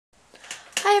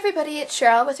Hi everybody, it's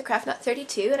Cheryl with the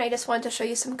CraftNut32, and I just wanted to show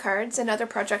you some cards and other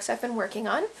projects I've been working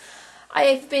on.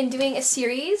 I've been doing a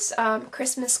series,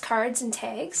 Christmas cards and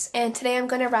tags, and today I'm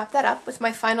going to wrap that up with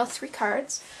my final 3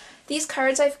 cards. These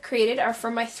cards I've created are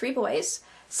for my 3 boys,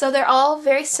 so they're all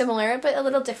very similar but a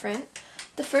little different.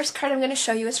 The first card I'm going to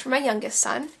show you is for my youngest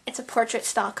son. It's a portrait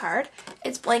style card.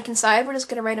 It's blank inside. We're just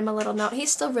going to write him a little note.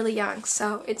 He's still really young,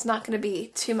 so it's not going to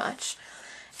be too much.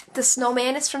 The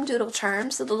snowman is from Doodle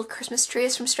Charms. The little Christmas tree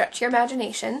is from Stretch Your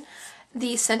Imagination.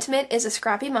 The sentiment is a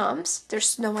Scrappy Moms.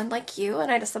 There's no one like you,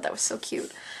 and I just thought that was so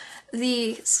cute.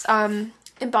 The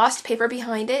embossed paper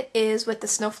behind it is with the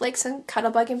snowflakes and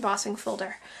Cuttlebug embossing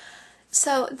folder.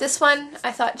 So this one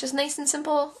I thought just nice and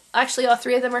simple. Actually, all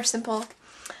 3 of them are simple.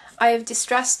 I have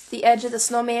distressed the edge of the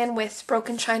snowman with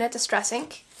Broken China Distress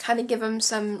ink, kind of give him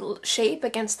some shape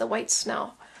against the white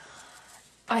snow.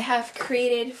 I have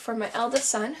created for my eldest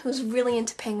son, who's really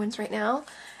into penguins right now,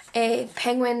 a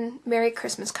penguin Merry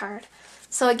Christmas card.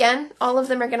 So again, all of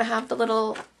them are going to have the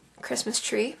little Christmas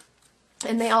tree,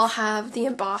 and they all have the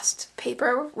embossed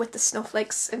paper with the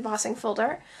snowflakes embossing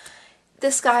folder.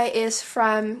 This guy is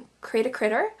from Create a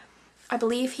Critter. I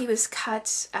believe he was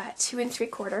cut at 2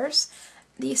 3/4.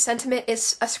 The sentiment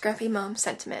is a Scrappy Mom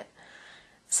sentiment.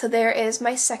 So there is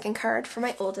my second card for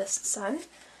my oldest son.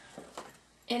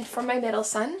 And for my middle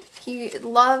son, he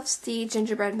loves the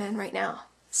gingerbread men right now.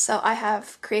 So I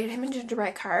have created him a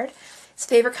gingerbread card. His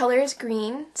favorite color is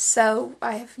green, so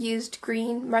I have used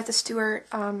green Martha Stewart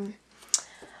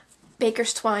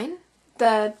Baker's Twine.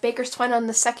 The Baker's Twine on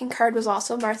the second card was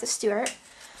also Martha Stewart,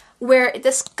 where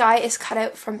this guy is cut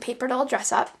out from Paper Doll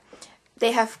Dress Up.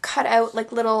 They have cut out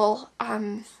like little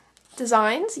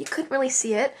designs. You couldn't really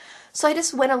see it, so I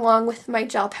just went along with my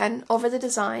gel pen over the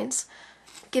designs,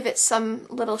 give it some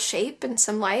little shape and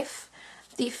some life.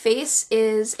 The face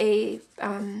is a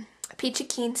Peachy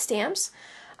Keen stamps.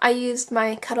 I used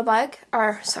my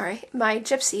my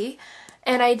Gypsy,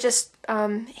 and I just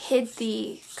hid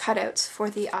the cutouts for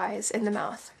the eyes and the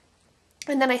mouth.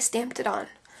 And then I stamped it on.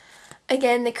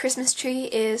 Again, the Christmas tree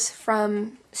is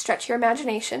from Stretch Your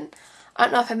Imagination. I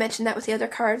don't know if I mentioned that with the other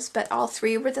cards, but all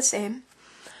 3 were the same.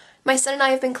 My son and I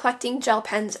have been collecting gel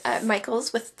pens at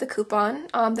Michael's with the coupon,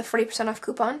 the 40% off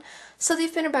coupon. So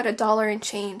they've been about $1 and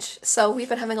change. So we've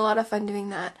been having a lot of fun doing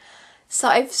that. So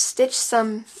I've stitched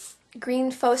some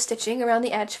green faux stitching around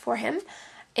the edge for him.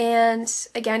 And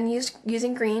again,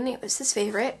 using green, it was his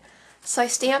favorite. So I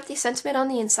stamped the sentiment on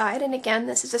the inside. And again,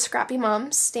 this is a Scrappy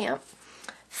Moms stamp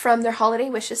from their Holiday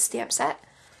Wishes stamp set.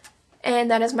 And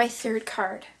that is my 3rd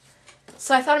card.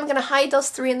 So I thought I'm going to hide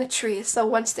those 3 in the tree, so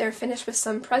once they're finished with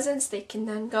some presents, they can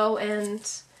then go and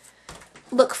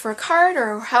look for a card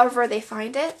or however they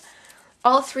find it.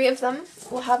 All 3 of them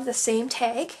will have the same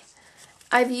tag.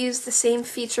 I've used the same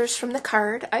features from the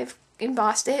card. I've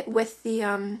embossed it with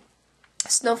the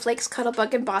Snowflakes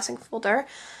Cuttlebug embossing folder,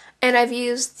 and I've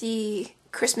used the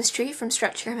Christmas tree from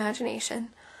Stretch Your Imagination.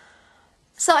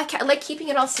 So I like keeping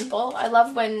it all simple.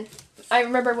 I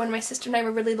remember when my sister and I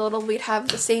were really little, we'd have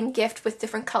the same gift with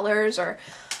different colors or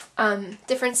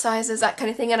different sizes, that kind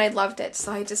of thing, and I loved it.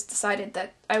 So I just decided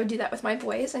that I would do that with my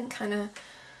boys and kind of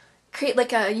create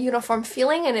like a uniform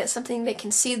feeling, and it's something they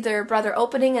can see their brother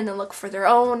opening and then look for their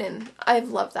own, and I've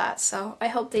loved that, so I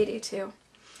hope they do too.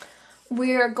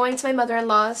 We're going to my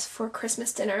mother-in-law's for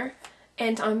Christmas dinner,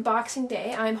 and on Boxing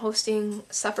Day I'm hosting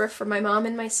supper for my mom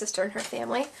and my sister and her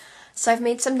family. So I've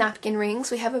made some napkin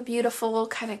rings. We have a beautiful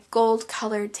kind of gold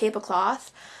colored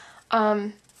tablecloth,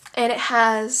 and it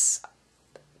has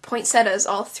poinsettias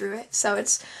all through it. So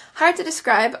it's hard to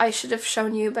describe. I should have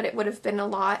shown you, but it would have been a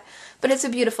lot. But it's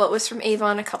beautiful. It was from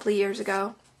Avon a couple of years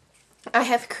ago. I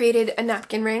have created a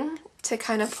napkin ring to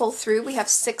kind of pull through. We have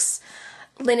 6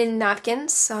 linen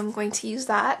napkins, so I'm going to use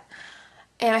that.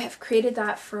 And I have created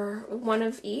that for 1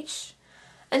 of each.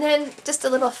 And then just a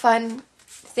little fun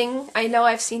thing. I know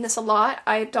I've seen this a lot.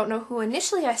 I don't know who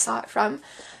initially I saw it from,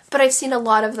 but I've seen a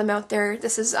lot of them out there.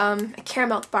 This is a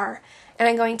caramel bar, and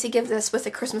I'm going to give this with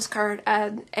a Christmas card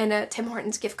and a Tim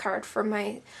Hortons gift card for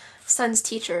my son's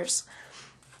teachers.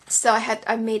 So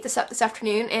I made this up this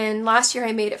afternoon, and last year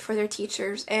I made it for their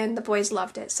teachers, and the boys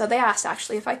loved it. So they asked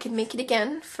actually if I could make it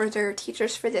again for their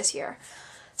teachers for this year.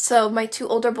 So my 2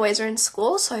 older boys are in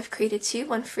school, so I've created 2,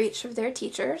 1 for each of their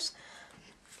teachers.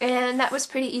 And that was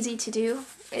pretty easy to do.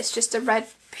 It's just a red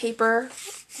paper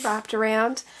wrapped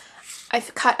around.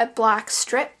 I've cut a black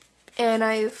strip and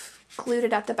I've glued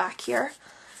it at the back here.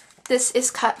 This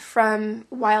is cut from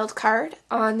Wild Card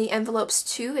on the envelopes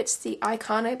too. It's the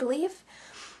icon, I believe.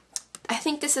 I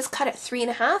think this is cut at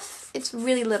 3.5. It's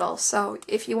really little, so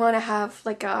if you want to have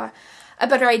like a a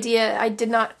better idea, I did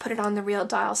not put it on the real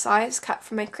dial size cut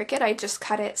for my Cricut. I just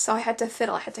cut it, so I had to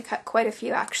fiddle. I had to cut quite a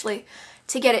few actually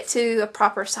to get it to a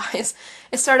proper size.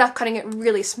 I started off cutting it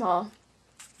really small.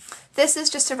 This is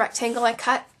just a rectangle I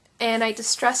cut, and I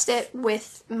distressed it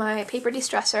with my paper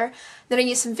distressor. Then I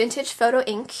used some vintage photo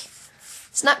ink.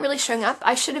 It's not really showing up.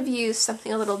 I should have used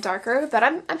something a little darker, but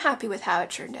I'm happy with how it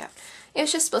turned out. It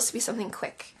was just supposed to be something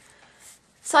quick.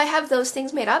 So I have those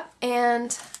things made up,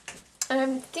 and I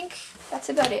think that's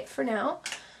about it for now.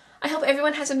 I hope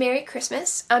everyone has a Merry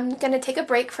Christmas. I'm going to take a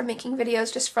break from making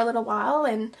videos just for a little while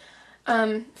and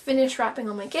finish wrapping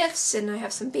all my gifts, and I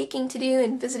have some baking to do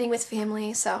and visiting with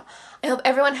family. So I hope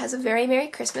everyone has a very Merry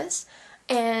Christmas,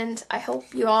 and I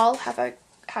hope you all have a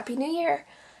Happy New Year.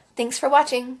 Thanks for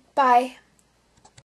watching. Bye.